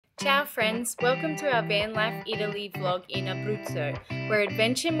Ciao friends, welcome to our van life Italy vlog in Abruzzo, where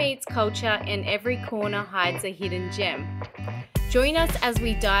adventure meets culture and every corner hides a hidden gem. Join us as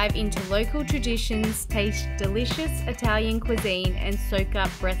we dive into local traditions, taste delicious Italian cuisine and soak up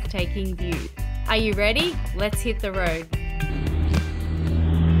breathtaking views. Are you ready? Let's hit the road.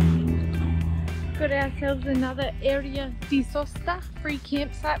 Got ourselves another area di sosta, free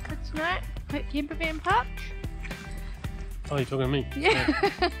campsite for tonight at Campervan Park. Oh, you're talking to me? Yeah.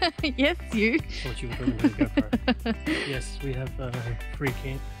 Yes, you. I thought you were talking to me. Go for it. Yes, we have free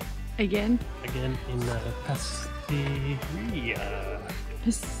camp. Again in Pasticceria.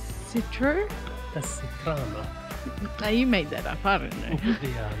 Pasticceria? Pastrana. No, you made that up, I don't know. The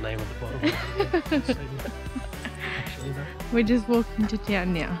name of the bottle. Actually, no. We're just walking to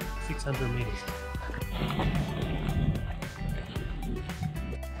town now. 600 meters.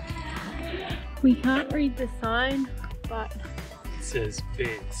 We can't read the sign, but it says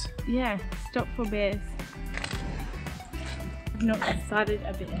bears. Yeah, stop for bears. I've not sighted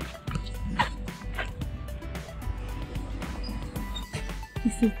a bear.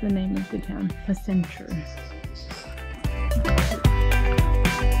 This is the name of the town, Pasticceria.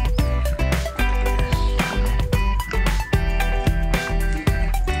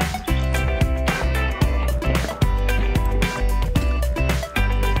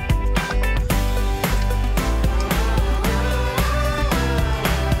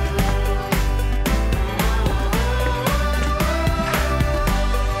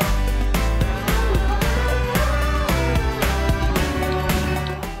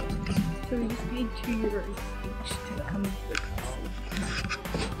 €2 each to come into the castle.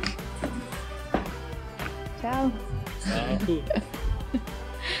 Ciao. Ciao.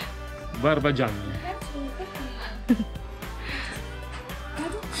 Barbagianni.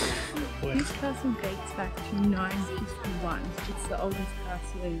 This castle dates back to 951. It's the oldest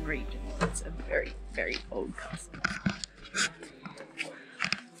castle in the region. It's a very, very old castle.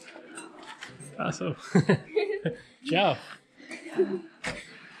 Castle. Ciao.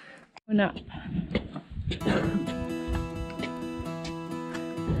 Going up.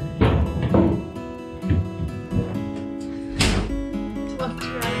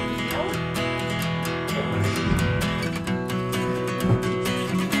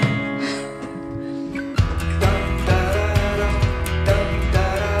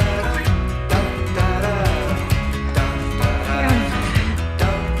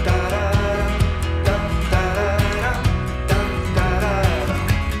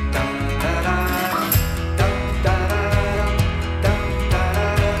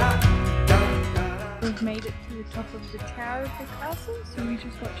 Made it to the top of the tower of the castle, so we're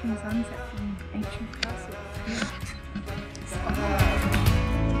just watching sunset from ancient castle.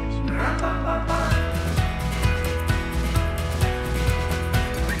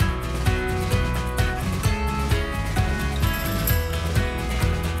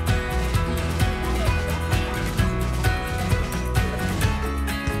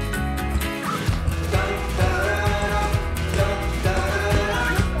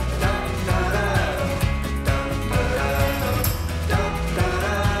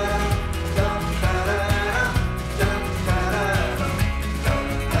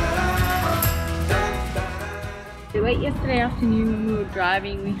 Late yesterday afternoon when we were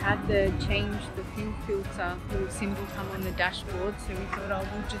driving, we had to change the fuel filter little symbol come on the dashboard, so we thought, oh,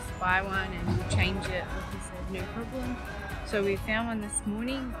 we'll just buy one and we'll change it. Like he said, no problem. So we found one this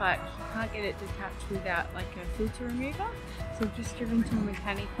morning, but you can't get it detached without like a filter remover. So we've just driven to a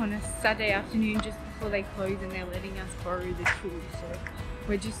mechanic on a Saturday afternoon just before they close, and they're letting us borrow the tools. So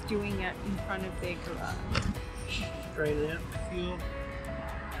we're just doing it in front of their garage. Straight out fuel.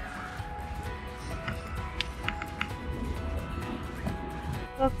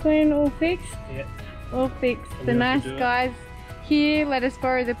 Lachlan, all fixed? Yeah. All fixed. The nice guys here let us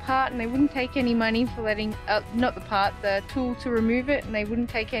borrow the part, and they wouldn't take any money for letting, not the part, the tool to remove it, and they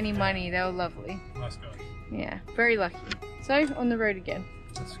wouldn't take any money. They were lovely. Nice guys. Yeah, very lucky. So, on the road again.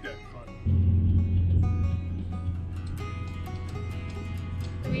 Let's go.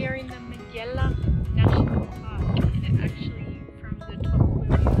 We are in the Majella National Park, and it actually, from the top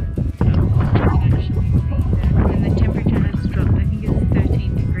where we are, you can actually see that, and the temperature has dropped. I think it's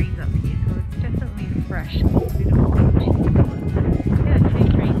 13 degrees up here, so it's definitely fresh. It's a bit of a yeah, it's pretty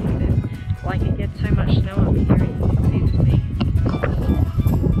crazy that like it gets so much snow up here, it seems to me.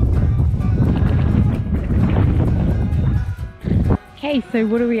 Okay, so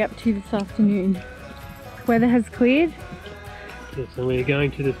what are we up to this afternoon? Weather has cleared. Yeah, so we're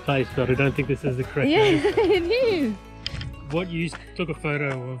going to this place, but I don't think this is the correct name. Yeah, it is. What you took a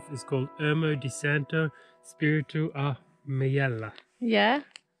photo of is called Ermo di Santo Spirito a Majella. Yeah.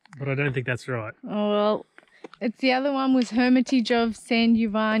 But I don't think that's right. Oh well, it's the other one was Hermitage of San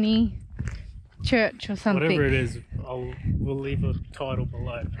Giovanni Church or something. Whatever it is, we'll leave a title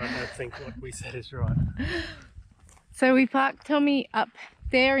below. I don't think what we said is right. So we parked Tommy up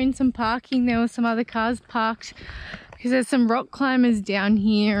there in some parking. There were some other cars parked because there's some rock climbers down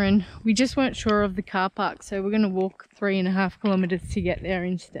here and we just weren't sure of the car park, so we're going to walk 3.5 kilometers to get there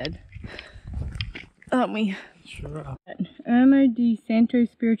instead. Aren't we? Sure are. Ermo di Santo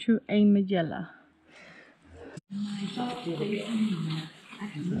Spirito e Magella.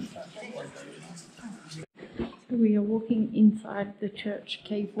 So we are walking inside the church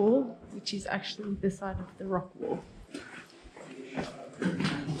cave wall, which is actually the side of the rock wall.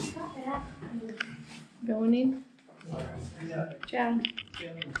 Going in? Ciao.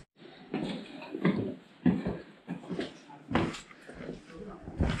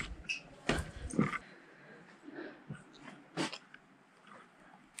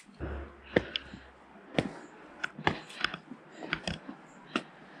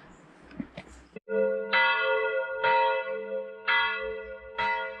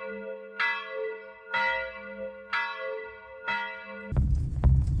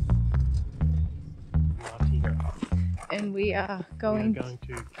 And we are going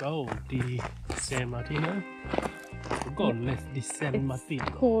to Gol di San Martino. Gol di San Martino.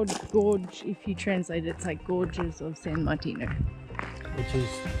 It's called Gorge. If you translate it, it's like Gorges of San Martino. Which is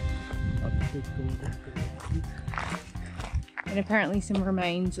a big gorge. And apparently some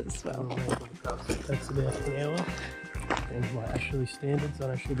remains as well. That's about an hour. And by Ashley's standards,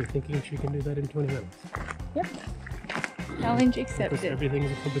 I should be thinking she can do that in 20 minutes. Yep. Challenge accepted. Because everything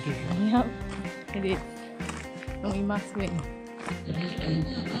is a competition. Yep, it is. And we must win.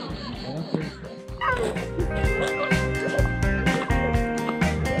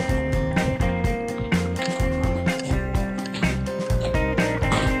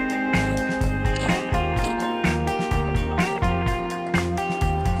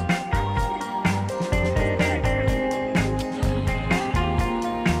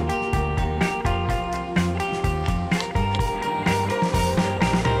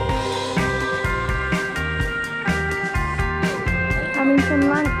 Having some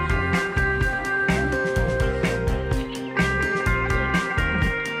lunch.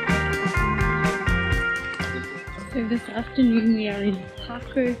 So this afternoon we are in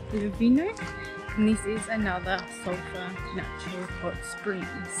Parco Lovino, and this is another sulfur natural hot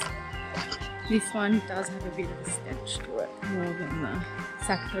springs. This one does have a bit of a stench to it, more than the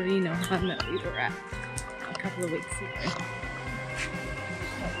Saccharino one that we were at a couple of weeks ago.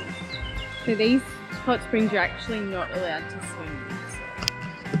 So these hot springs are actually not allowed to swim in.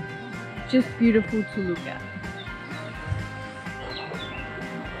 Just beautiful to look at.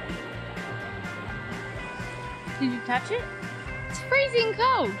 Did you touch it? It's freezing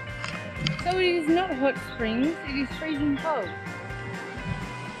cold. So it is not hot springs, it is freezing cold.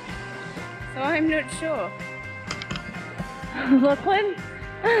 So I'm not sure. Lachlan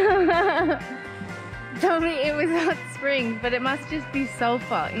told me it was hot springs, but it must just be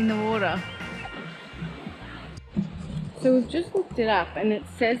sulfur in the water. So we've just looked it up and it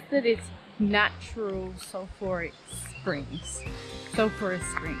says that it's natural sulfurous springs.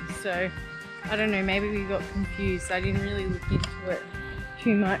 So I don't know, maybe we got confused. I didn't really look into it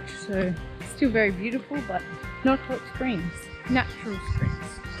too much, so still very beautiful, but not hot springs, natural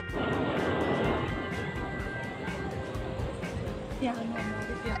springs. Yeah,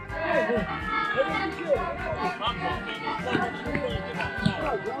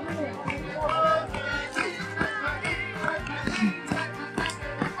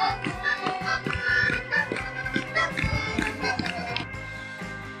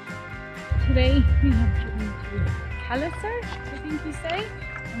 today we have driven to Calaso, I think you say,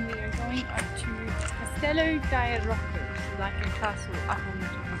 and we are going up to Castello dei Rocco, so like a castle up on the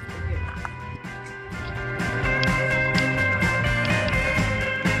top of the hill.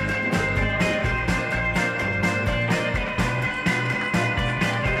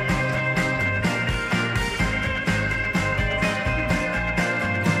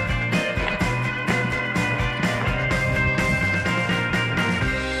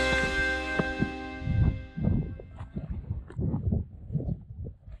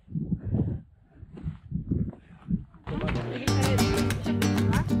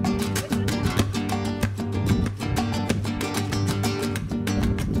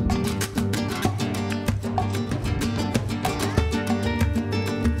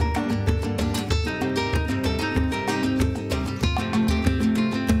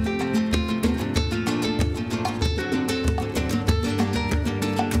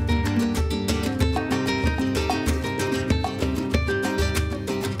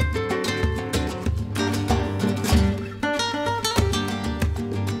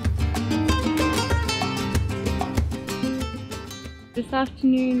 This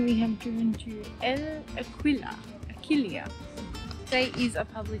afternoon we have driven to El Aquila. Today is a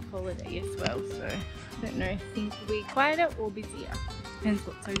public holiday as well, so I don't know if things will be quieter or busier. Depends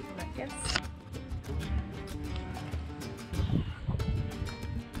what's open, I guess.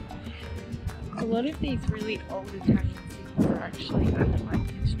 A lot of these really old Italian cities are actually under like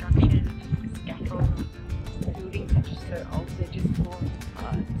construction, scaffold buildings are just so old they're just falling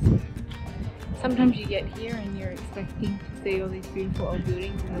apart. So sometimes you get here and you're expecting to see all these beautiful old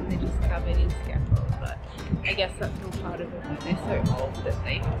buildings and then they're just covered in scaffold. But I guess that's all part of it when they're so old that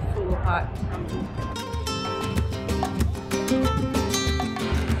they fall apart and crumble.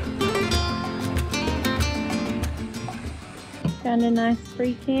 Found a nice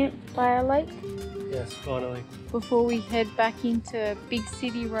free camp by a lake. Yes, finally. Before we head back into big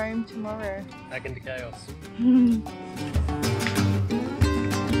city Rome tomorrow. Back into chaos.